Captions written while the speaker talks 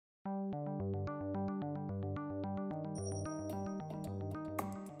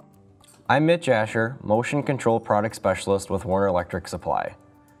I'm Mitch Asher, Motion Control Product Specialist with Warner Electric Supply.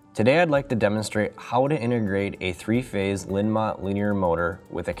 Today I'd like to demonstrate how to integrate a 3-phase LinMot linear motor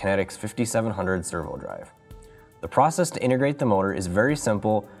with a Kinetix 5700 servo drive. The process to integrate the motor is very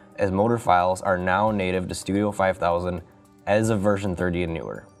simple, as motor files are now native to Studio 5000 as of version 30 and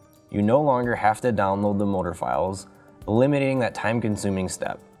newer. You no longer have to download the motor files, eliminating that time-consuming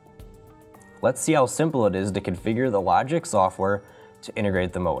step. Let's see how simple it is to configure the logic software to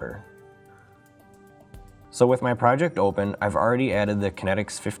integrate the motor. So with my project open, I've already added the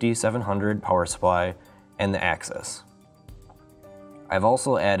Kinetix 5700 power supply and the axis. I've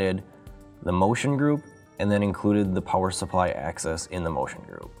also added the motion group and then included the power supply axis in the motion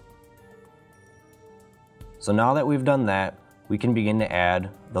group. So now that we've done that, we can begin to add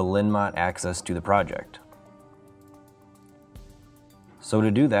the LinMot axis to the project. So to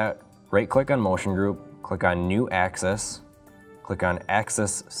do that, right-click on motion group, click on new axis, click on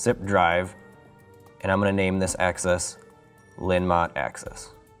axis SIP drive, and I'm going to name this axis LinMot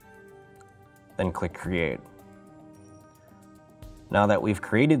axis. Then click create. Now that we've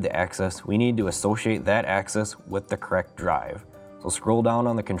created the axis, we need to associate that axis with the correct drive. So scroll down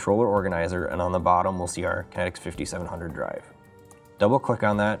on the controller organizer, and on the bottom we'll see our Kinetix 5700 drive. Double click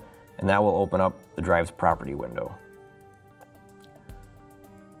on that, and that will open up the drive's property window.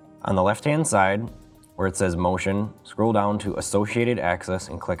 On the left hand side, where it says motion, scroll down to associated axis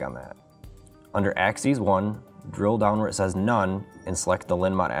and click on that. Under Axes 1, drill down where it says None and select the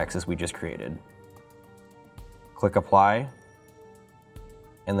LinMot axis we just created. Click Apply,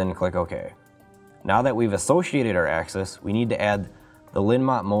 and then click OK. Now that we've associated our axis, we need to add the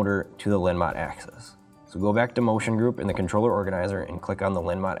LinMot motor to the LinMot axis. So go back to Motion Group in the controller organizer and click on the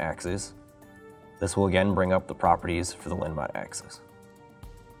LinMot axis. This will again bring up the properties for the LinMot axis.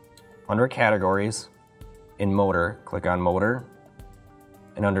 Under Categories, in Motor, click on Motor,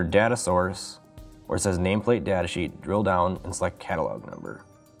 and under Data Source, where it says Nameplate Datasheet, drill down and select Catalog Number.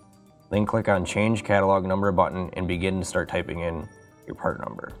 Then click on Change Catalog Number button and begin to start typing in your part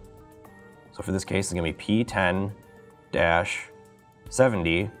number. So for this case, it's going to be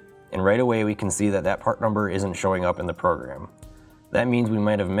P10-70, and right away we can see that that part number isn't showing up in the program. That means we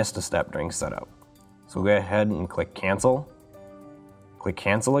might have missed a step during setup. So go ahead and click Cancel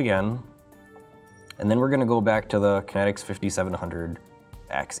again, and then we're going to go back to the Kinetix 5700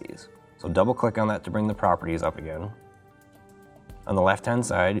 axes. So double click on that to bring the properties up again. On the left hand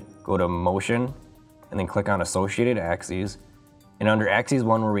side, go to Motion and then click on Associated Axes. And under Axes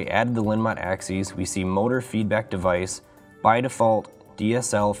 1, where we added the LinMot axes, we see Motor Feedback Device. By default,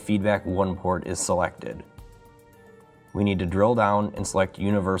 DSL Feedback 1 port is selected. We need to drill down and select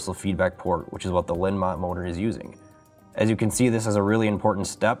Universal Feedback Port, which is what the LinMot motor is using. As you can see, this is a really important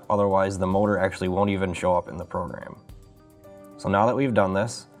step, otherwise the motor actually won't even show up in the program. So now that we've done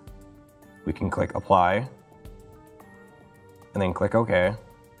this, we can click Apply, and then click OK.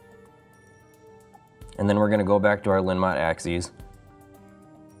 And then we're going to go back to our LinMot axes,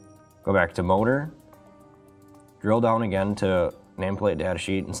 go back to Motor, drill down again to Nameplate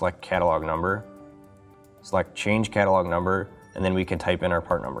Datasheet and select Catalog Number, select Change Catalog Number, and then we can type in our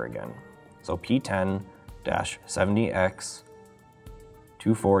part number again. So P10-70X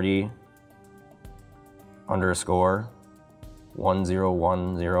 240 underscore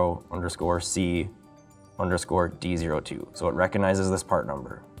 1010 underscore C underscore D02. So it recognizes this part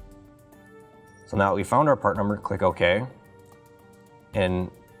number. So now that we found our part number, click OK, and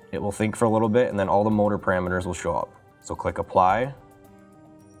it will think for a little bit, and then all the motor parameters will show up. So click Apply,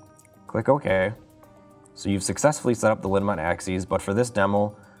 click OK. So you've successfully set up the LinMot axes, but for this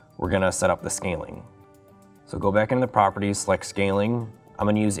demo, we're going to set up the scaling. So go back into the properties, select Scaling. I'm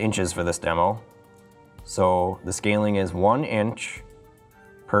going to use inches for this demo. So the scaling is 1 inch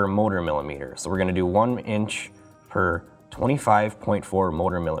per motor millimeter. So we're going to do 1 inch per 25.4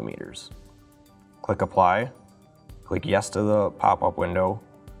 motor millimeters. Click Apply, click Yes to the pop-up window,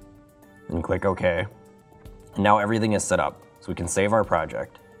 and click OK. And now everything is set up, so we can save our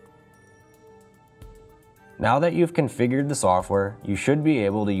project. Now that you've configured the software, you should be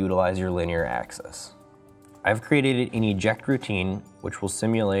able to utilize your linear axis. I've created an eject routine, which will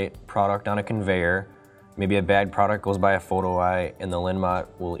simulate product on a conveyor. Maybe a bad product goes by a photo eye, and the LinMot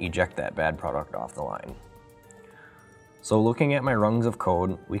will eject that bad product off the line. So looking at my rungs of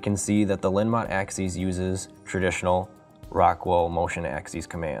code, we can see that the LinMot axes uses traditional Rockwell motion axes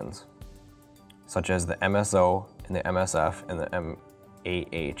commands, such as the MSO and the MSF and the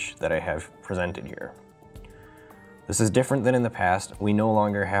MAH that I have presented here. This is different than in the past. We no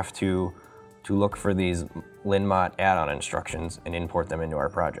longer have to look for these LinMot add-on instructions and import them into our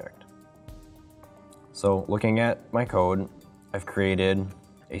project. So looking at my code, I've created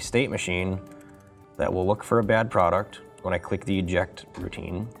a state machine that will look for a bad product. When I click the eject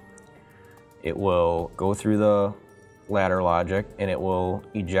routine, it will go through the ladder logic and it will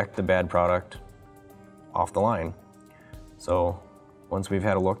eject the bad product off the line. So once we've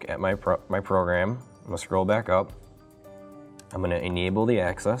had a look at my program, I'm going to scroll back up. I'm going to enable the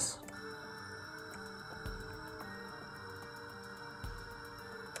access.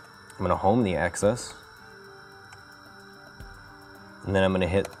 I'm going to home the access. And then I'm going to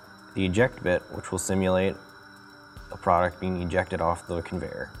hit the eject bit, which will simulate a product being ejected off the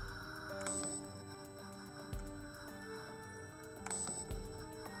conveyor.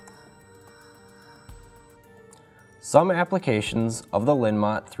 Some applications of the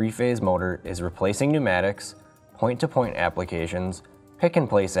LinMot 3-phase motor is replacing pneumatics, point-to-point applications,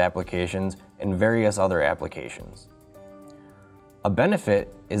 pick-and-place applications, and various other applications. A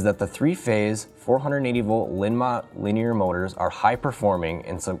benefit is that the 3-phase 480-volt LinMot linear motors are high-performing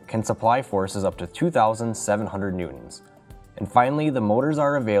and can supply forces up to 2,700 newtons. And finally, the motors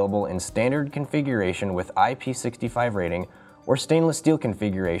are available in standard configuration with IP65 rating or stainless steel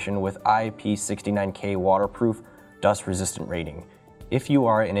configuration with IP69K waterproof dust-resistant rating. If you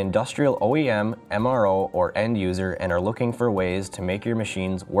are an industrial OEM, MRO, or end user and are looking for ways to make your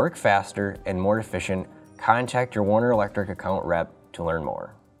machines work faster and more efficient, contact your Warner Electric account rep to learn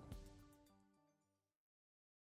more.